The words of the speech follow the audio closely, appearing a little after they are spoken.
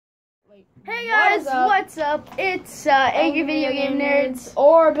Wait. Hey guys, what's up? It's Angry Video Game Nerds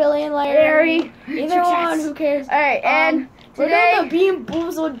or Billy and Larry. Either one, who cares? Alright, and today today we're doing the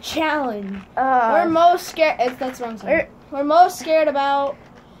boozled challenge. we're We're most scared. That's what I'm saying. We're most scared about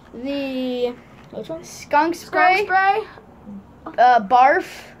the which one? skunk spray, Spray, barf,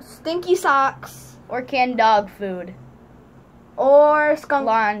 stinky socks, or canned dog food. or skunk.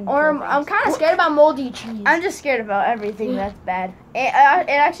 Lawn Or clippings. I'm kind of scared about moldy cheese. I'm just scared about everything that's bad. And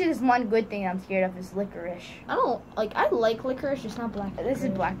actually, there's one good thing I'm scared of is licorice. I don't like. I like licorice, just not black. This is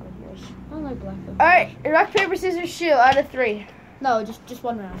licorice. black licorice. I don't like black licorice. Alright, rock, paper, scissors, shoot out of 3. No, just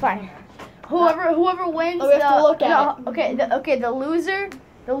one round. Fine. Whoever wins. Oh, we have to look at it. Okay. The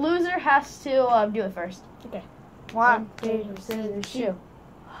loser has to do it first. Okay. 1, paper, scissors, shoot.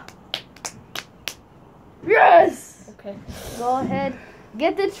 Yes. Okay. Go ahead.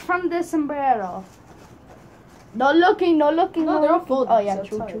 Get it from the sombrero. No looking. No, they're all folded. Oh yeah, so it's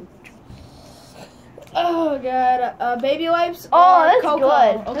true. hard. Oh god. Baby wipes. Oh, or that's cocoa?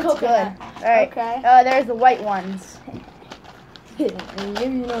 good. Oh, That's coconut. good. All right. Okay. There's the white ones. You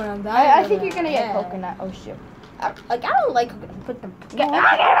know what I'm I think you're gonna get coconut. Oh shoot. I don't like coconut. Put them.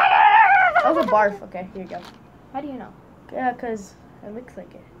 That was a barf. Okay, here you go. How do you know? Yeah, cause it looks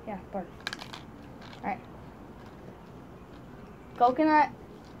like it. Yeah, barf. All right. Coconut.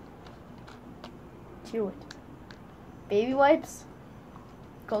 Chew it. Baby wipes.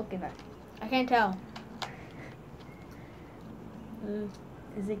 Coconut. I can't tell.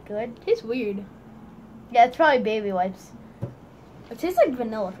 Is it good? Tastes weird. Yeah, it's probably baby wipes. It tastes like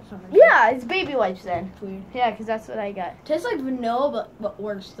vanilla for some reason. Yeah, it's baby wipes then. It's weird. Yeah, because that's what I got. It tastes like vanilla, but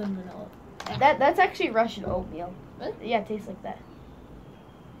worse than vanilla. That's actually Russian oatmeal. Really? Yeah, it tastes like that.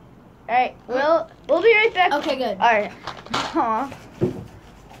 All right, we'll be right back. Okay, good. All right.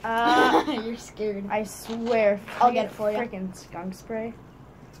 You're scared. I swear. I'll get it for you. Freaking skunk spray.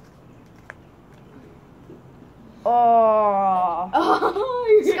 Oh.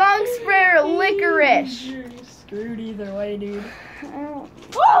 Oh, Skunk spray or licorice. You're screwed either way, dude. Oh,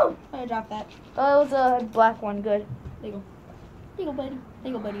 Whoa! I dropped that. that was a black one. Good. There you go. There you go, buddy.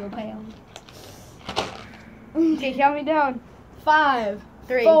 There you go, buddy. Okay. Okay, count me down. 5,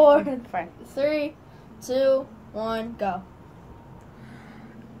 3, 4, Fine. 3, 2, 1, go.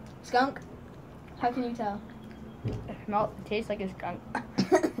 Skunk. How can you tell? No, it tastes like a skunk.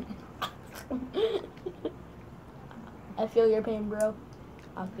 I feel your pain, bro.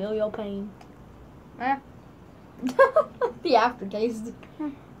 I feel your pain. Eh. The aftertaste.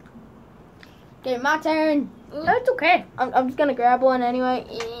 Okay, my turn. That's okay. I'm just gonna grab one anyway.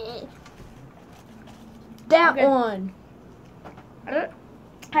 That Okay. one.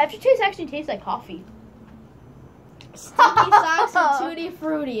 Aftertaste actually tastes like coffee. Stinky socks and tutti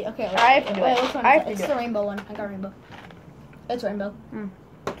frutti. Okay, I have to do it. Which one I is have it? to It's do the it. rainbow one. I got rainbow. It's rainbow. Oh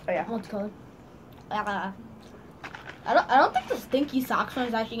yeah. Multicolor. I don't think the stinky socks one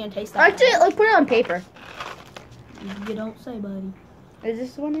is actually gonna taste that Actually, bad. like put it on paper. You don't say, buddy. Is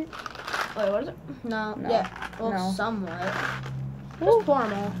this one it? Wait, what is it? No. No. Yeah. Well, No. somewhat. Just pour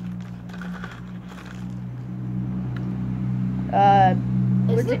them all.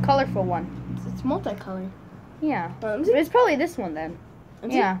 What's the colorful one? It's multicolor. Yeah. Let me But see. it's probably this one then. Let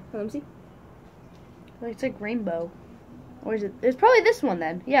me see. Yeah. Let me see. It's like rainbow. Or is it? It's probably this one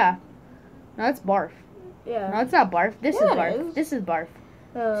then. Yeah. No, it's barf. Yeah. No, it's not barf. This Yeah, is it barf. is. This is barf.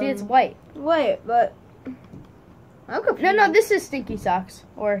 See, it's white. Wait, but I'm confused. No, this is stinky socks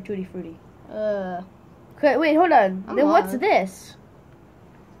or tutti frutti. Okay, Wait, hold on. I'm Then what's on. this?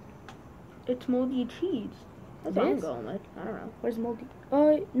 it's moldy cheese. That's It what I'm is? going with. I don't know. Where's moldy?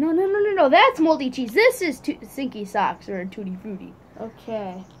 No. That's moldy cheese. This is stinky socks or tutti frutti.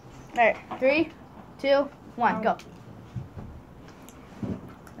 Okay. All right, 3, 2, 1, go.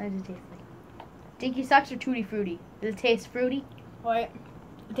 What does it taste like? Stinky socks or tutti frutti? Does it taste fruity? Wait.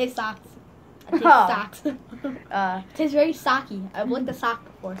 It tastes socks. It tastes Oh. socks. It tastes very socky. I've licked a sock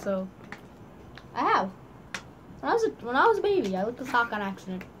before, so I have. When I was a baby, I licked a sock on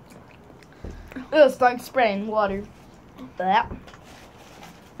accident. It's like spraying water. Blah.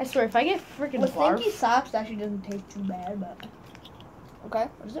 I swear, if I get freaking With barf. stinky socks, it actually doesn't taste too bad, but okay.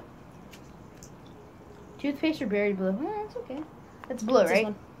 What is it? Toothpaste or berry blue? It's okay. It's blue, What's this right?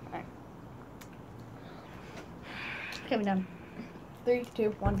 one? Alright. Coming down. 3,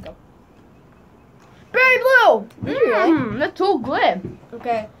 2, 1, go. Berry blue! Did you really? That's so good.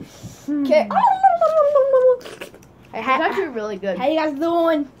 Okay. Mm. Okay. It's actually really good. How you guys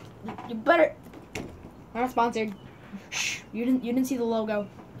doing? You better. We're not sponsored. Shh. You didn't see the logo.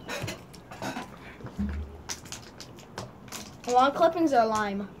 Lawn clippings are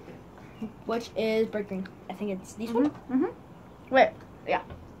lime, which is brick green. I think it's these ones. Wait, yeah.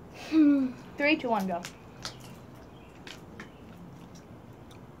 3, 2, 1, go.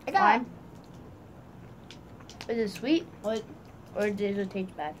 I got Lime. Is it sweet? What? Or does it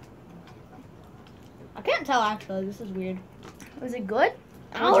taste bad? I can't tell actually. This is weird. Was it good?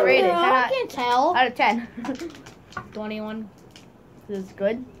 I What'd you rate it? I can't tell. Out of 10. 21. Is this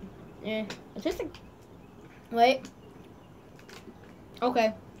good? Yeah. It's just like. Wait.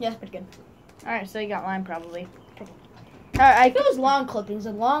 Okay. Yeah, it's pretty good. Alright, so you got lime probably. If it was long clippings,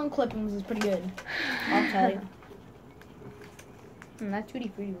 and long clippings is pretty good. I'll tell you. That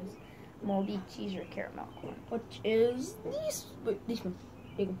Tutti Frutti was moldy cheese or caramel corn. Which is these? Wait, these ones.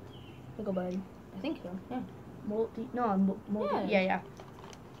 Pickle bud. I think so. Yeah. Moldy? No, moldy. Yeah. Yeah.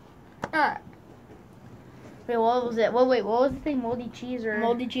 Alright. Wait, what was it? Well, wait, what was the thing? Moldy cheese or?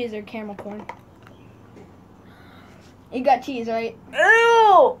 Moldy cheese or caramel corn. You got cheese, right?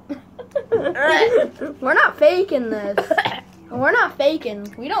 Ew! We're not faking this. We're not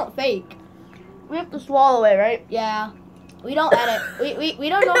faking. We don't fake. We have to swallow it, right? Yeah. We don't edit. We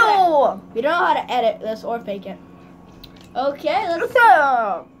don't know. No! We don't know how to edit this or fake it. Okay, let's.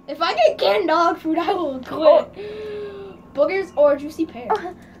 No! If I get canned dog food, I will quit. Boogers or juicy pear?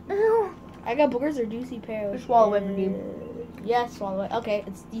 Ew. I got boogers or juicy pear. Just swallow it, Raheem. Yeah, swallow it. Okay,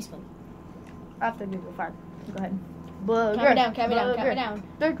 it's these ones. After you go 5. Go ahead. Count me down. Count me down. Count me down.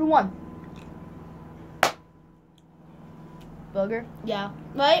 3, 2, 1. Booger. Yeah.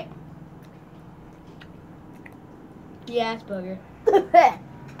 Right. Yeah, it's booger.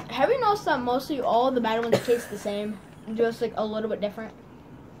 Have you noticed that mostly all the bad ones taste the same, just like a little bit different?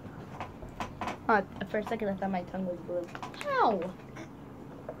 For a second, I thought my tongue was blue. How?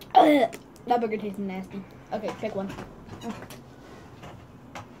 That burger tastes nasty. Okay, pick one.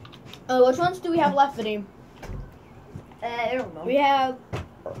 Which ones do we have left, Vadim? I don't know. We have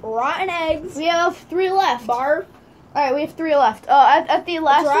rotten eggs. We have 3 left. Barf. All right, we have 3 left. Oh, at the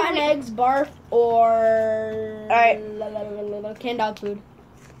last It's rotten one, eggs, barf, or Alright. Canned dog food.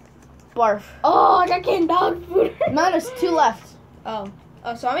 Barf. Oh, I got canned dog food. No, there's 2 left. Oh,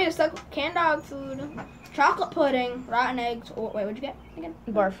 so I'm gonna stuck with canned dog food, chocolate pudding, rotten eggs, or wait, what'd you get again?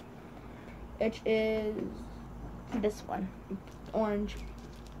 Barf. Which is This one. orange.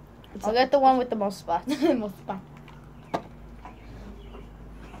 I'll get the one with the most spots. Most fun.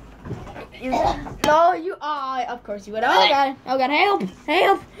 No, you. Of course you would. Oh god! Oh god! Help!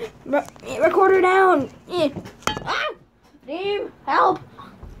 Help! Recorder down. Team, help!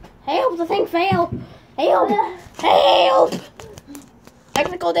 Help! The thing failed. Help! Help!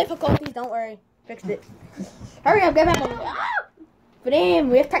 Technical difficulties. Don't worry. Fixed it. Hurry up! Get back on. Vadim,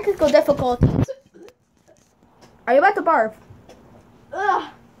 we have technical difficulties. Are you about to barf?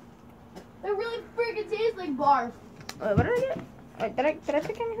 Ugh. It really freaking tastes like barf. What did I get? Wait, did I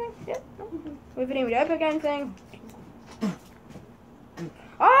pick anything? Yeah. No. Wait, Vadim, did I pick anything?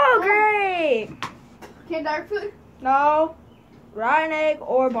 Oh, great! Canned dog food? No. Rotten egg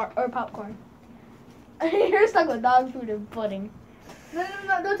or popcorn. You're stuck with dog food and pudding. No,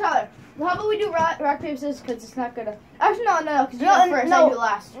 don't tell her. How about we do rock, paper, scissors, because it's not gonna... Actually, no, because you go first, I do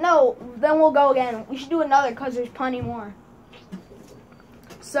last. No, then we'll go again. We should do another because there's plenty more.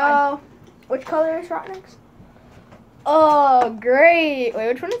 So, which color is rotten eggs? Oh, great. Wait,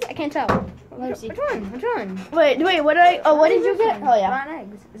 which one is it? I can't tell. Let me see. Which one? Which one? Wait, what did I... Oh, what did you get? Oh, yeah. Rotten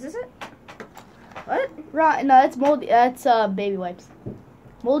eggs. Is this it? What? Rotten, no, that's moldy. That's baby wipes.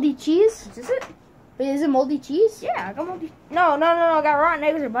 Moldy cheese? Is this it? Wait, is it moldy cheese? Yeah, I got moldy. No, I got rotten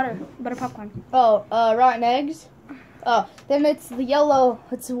eggs or butter popcorn. Oh, rotten eggs? Oh, then it's the yellow.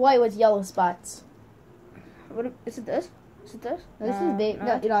 It's white with yellow spots. What is it? This? Is it this? This is baby.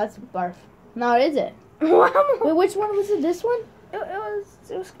 no. No, that's barf. No, is it? Wait, Wait, which one was it? This one?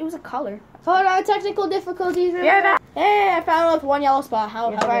 It was a color. Hold on, technical difficulties. Yeah, hey, I found it with one yellow spot.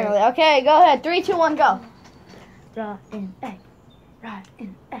 How Finally. Okay, go ahead. 3, 2, 1, go. Rotten egg.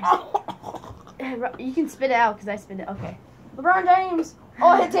 Rotten egg. You can spit it out because I spit it. Okay. LeBron James.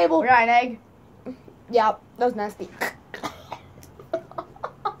 Oh, hit table. Rotten egg. Yeah, that was nasty.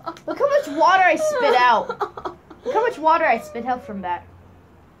 Look how much water I spit out. Look how much water I spit out from that.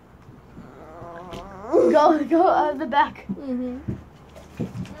 Go out of the back. Mm-hmm.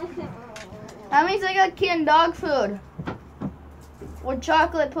 That means I got canned dog food. Or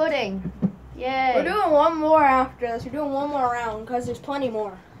chocolate pudding. Yay. We're doing one more after this. We're doing one more round because there's plenty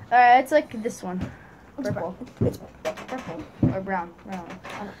more. Alright, it's like this one. Purple. It's purple. Or brown.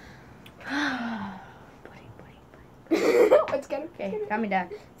 Pudding. Let's get it. Okay, calm me down.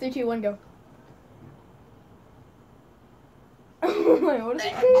 3, 2, 1, go. Wait, what is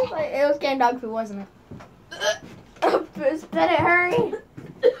it? It was canned dog food, wasn't it? Spit it, hurry. Okay,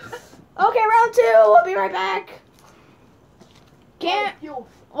 round 2. We'll be right back. Can't.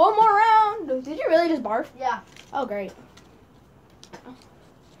 One more round. really just barf? Yeah. Oh, great.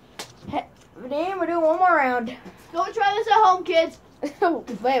 Hey, Vadim, we're doing one more round. Don't try this at home, kids.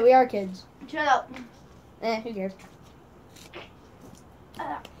 Wait, we are kids. Shut up. Who cares?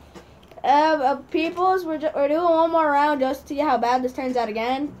 Peoples, we're doing one more round just to see how bad this turns out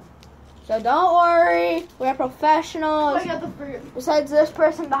again. So don't worry, we're professionals. I got the fruit. Besides this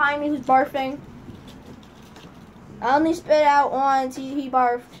person behind me who's barfing. I only spit out once. He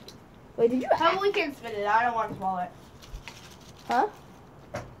barfed. Wait, did you? How we can spit it out? I don't want to swallow it. Huh?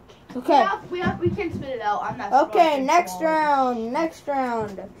 Okay. We can spit it out. I'm not. Okay, next round. Next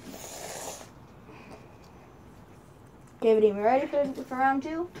round. Okay, Vadim, you ready for round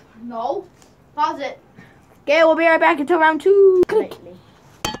 2? No. Pause it. Okay, we'll be right back until round 2.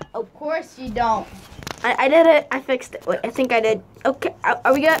 Of course you don't. I did it. I fixed it. Wait, I think I did. Okay,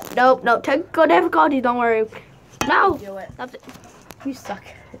 are we good? Nope, no. Technical difficulties, don't worry. No. Do it. That's it. You suck.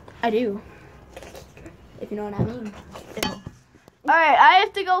 I do. If you know what I mean. All right, I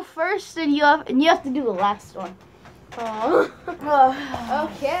have to go first, and you have to do the last one.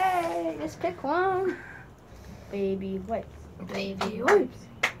 Okay, just pick one. Baby wipes. Baby wipes.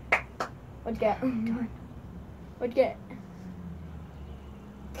 What'd you get? What'd you get?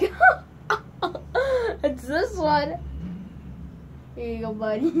 It's this one. Here you go,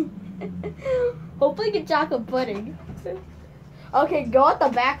 buddy. Hopefully you get chocolate pudding. Okay, go at the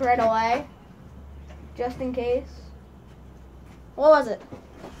back right away. Just in case. What was it?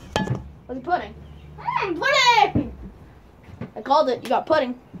 Was it pudding? Pudding! I called it. You got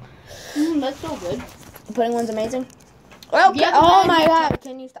pudding. That's so good. The pudding one's amazing. Okay. Yeah, Oh my god.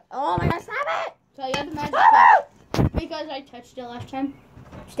 Can you stop? Oh my god, stop it! So you have the magic touch. Because I touched it last time.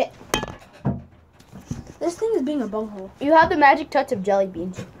 Stay. This thing is being a bunghole. You have the magic touch of jelly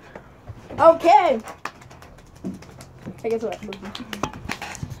beans. Okay. I guess what?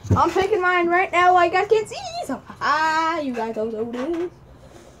 I'm picking mine right now. I guys can't see. So, you guys don't know this.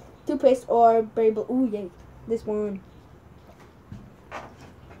 Toothpaste or berry blue. Ooh, yay. This one.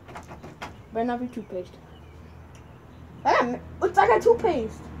 Better not be toothpaste. I got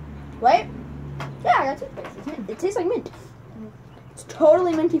toothpaste. Wait. Yeah, I got toothpaste. It's mint. It tastes like mint. It's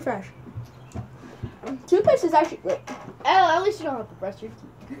totally minty fresh. Toothpaste is actually good. Oh, at least you don't have to brush your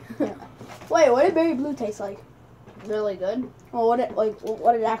teeth. Wait, what did berry blue taste like? Really good. Well, what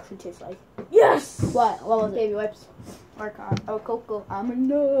did it actually taste like? Yes. What was it? Baby wipes. Or cocoa. I'm in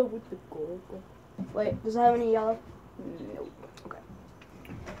love with the cocoa. Wait, does it have any yellow? Nope. Okay.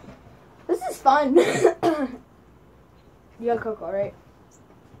 This is fun. You got cocoa, right?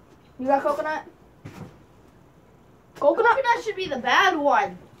 You got coconut? Coconut? Coconut should be the bad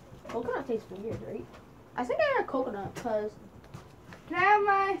one. Coconut tastes weird, right? I think I got coconut because. Can I have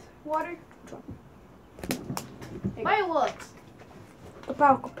my water? My looks.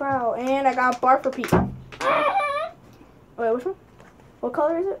 Kapow. And I got bar for Pete. Wait, which one? What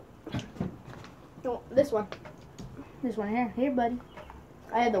color is it? No, this one. This one here. Here, buddy.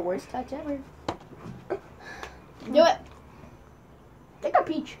 I had the worst touch ever. Do it. Take a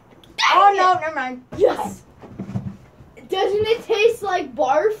peach. Oh, no, never mind. Yes. Doesn't it taste like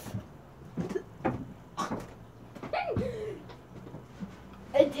barf?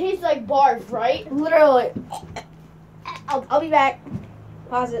 It tastes like barf, right? Literally. I'll be back.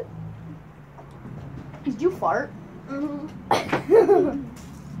 Pause it. Did you fart? Mm-hmm.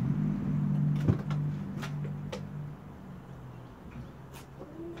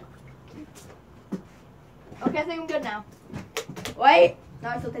 Okay, I think I'm good now. Wait. No,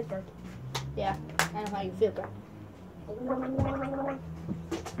 I still taste burnt. Yeah. I know how you feel, bro.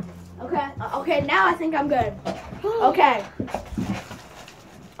 Okay, now I think I'm good. Okay.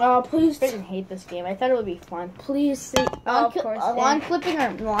 Please. I didn't hate this game. I thought it would be fun. Please see. Of course. Lawn clipping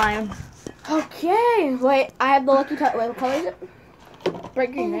or lime? Okay. Wait, I have the lucky touch. Wait, what color is it?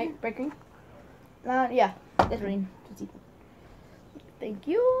 Bright green, right? Bright green? Yeah. It's green. Thank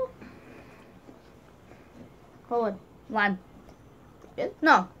you. Hold on. Lime. Good?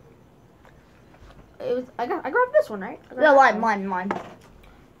 No. It was. I grabbed this one, right? No, lime.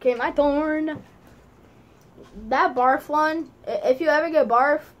 Okay, my turn. That barf one. If you ever get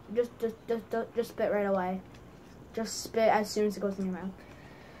barf, just spit right away. Just spit as soon as it goes in your mouth.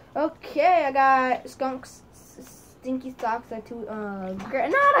 Okay, I got skunks, stinky socks.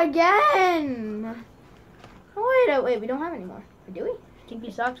 Not again. Oh, wait, we don't have any more. Do we?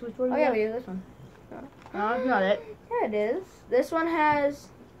 Stinky socks. Which one? Oh yeah, we do this one. No, that's not it. Yeah, it is. This one has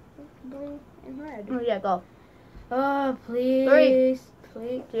blue and red. Oh yeah, go. Oh, please. 3,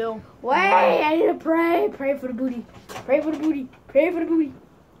 Please. 2. Wait, I need to pray. Pray for the booty. Pray for the booty. Pray for the booty.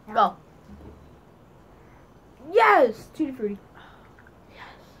 Go. Yes! Tutti frutti.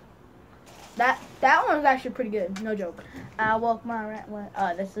 That one was actually pretty good. No joke. I woke my rat.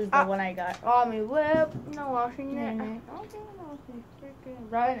 Oh, this is the one I got. Oh, me whip. No washing it.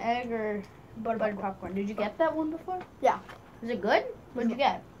 Rotten egg or buttered popcorn. Did you get that one before? Yeah. Is it good? What did you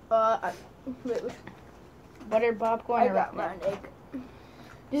get? Wait, Buttered popcorn I or got rotten egg? rotten egg.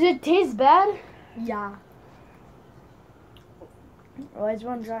 Does it taste bad? Yeah. Why is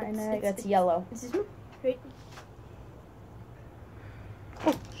one rotten egg? That's yellow. Is this one? Wait.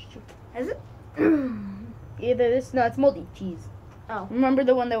 Oh, shoot. Is it? Either this. No, it's moldy cheese. Oh. Remember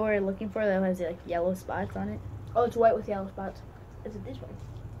the one that we were looking for that has like yellow spots on it? Oh, it's white with yellow spots. Is it this one?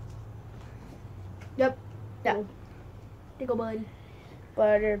 Yep. Yeah. Tickle bud.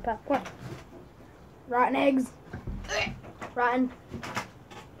 Buttered popcorn. Rotten eggs. Rotten.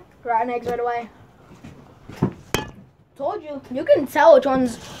 Rotten eggs right away. Told you. You can tell which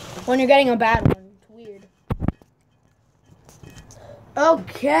ones when you're getting a bad one. It's weird.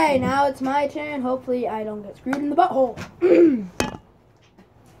 Okay, now it's my turn. Hopefully I don't get screwed in the butthole.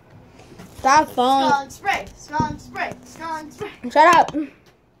 Stop phone. Skunk spray. Skunk spray. Skunk spray. Shut up.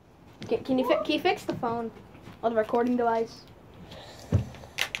 Can you fix the phone or the recording device?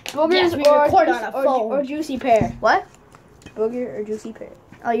 Boogers Yes, we record on a phone. or juicy pear. What? Booger or juicy pear.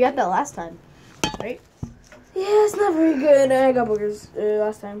 Oh, you got that last time, right? Yeah, it's not very good. I got boogers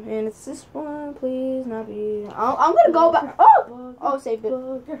last time, and it's this one. Please not be. I'm gonna go back. Oh, saved it.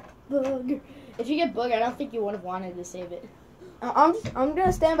 Booger. If you get booger, I don't think you would have wanted to save it. I'm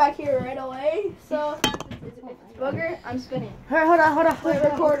gonna stand back here right away. So if it's booger, I'm spinning. Hold on.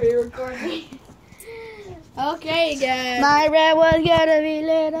 Record me. Okay, guys. My red was gonna be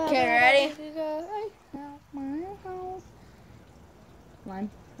lit up. Okay, ready?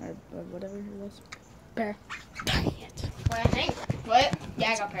 Lime or whatever it was. Pear. What I think? What?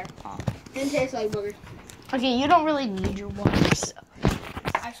 Yeah, I got pear. Didn't taste like booger. Okay, you don't really need your one. So.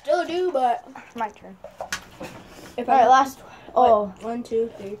 I still do, but My turn. if All right, last. Oh, 1, 2,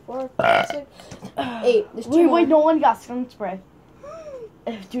 3, 4, 5, 6, 8. There's two more. wait, no one got skunk spray.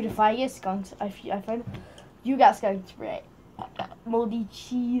 Dude, if I get skunks, I find you got skunk spray. Moldy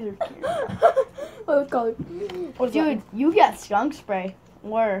cheese or carrot. What was called? Dude, you got skunk spray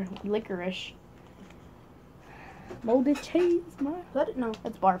or licorice. Moldy cheese, man. Let it know.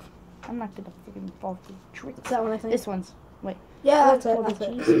 That's barf. I'm not gonna freaking fall for trick. Is that one I think? This one's. Wait. Yeah, that's Moldy it.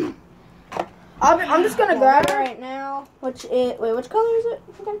 That's it. cheese. I'm just gonna grab it right now. Which color is it?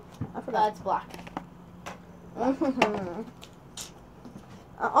 Okay. I forgot. It's black.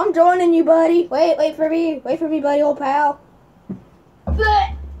 I'm joining you, buddy. Wait for me. Wait for me, buddy, old pal.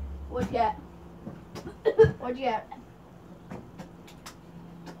 What you got? What'd you get?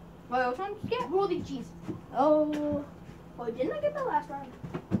 Wait, which one did you get? Moldy cheese. Oh, didn't I get that last round?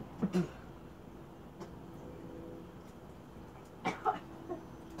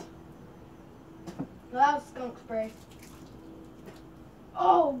 No, that was skunk spray.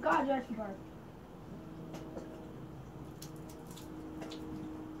 Oh, God, that's barf.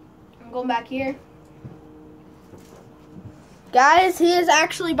 I'm going back here. Guys, he is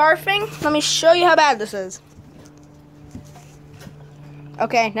actually barfing. Let me show you how bad this is.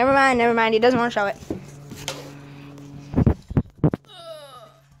 Okay, never mind. He doesn't want to show it.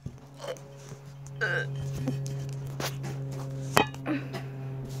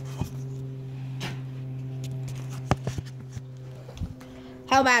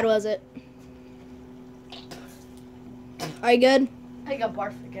 How bad was it? Are you good? I got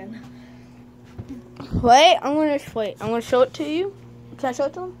barf again. Wait, I'm gonna show it to you. Can I show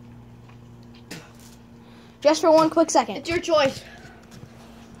it to him? Just for one quick second. It's your choice.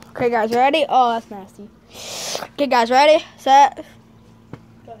 Okay, guys, ready? Oh, that's nasty. Okay, guys, ready? Set.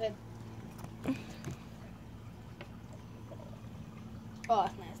 Go ahead. Oh,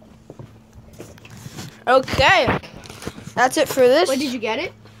 that's nasty. Okay, that's it for this. Wait, did you get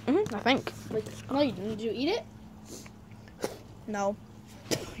it? I think. No, you didn't. Did you eat it? No.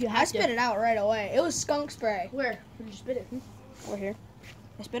 You I spit it out right away. It was skunk spray. Where? Where'd you spit it? Over here.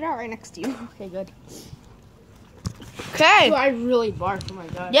 I spit it out right next to you. Okay, good. Okay. Dude, I really barfed. Oh my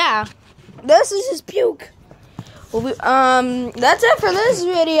god. Yeah. This is his puke. Well, that's it for this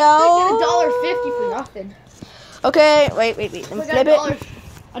video. $1.50 for nothing. Okay, wait. Let me flip it.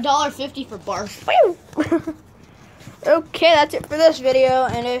 $1.50 for barf. Okay, that's it for this video.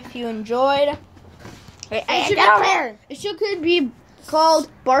 And if you enjoyed, It should could be called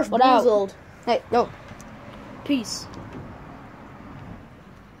Barf What out? Boozled. Hey, no. Peace.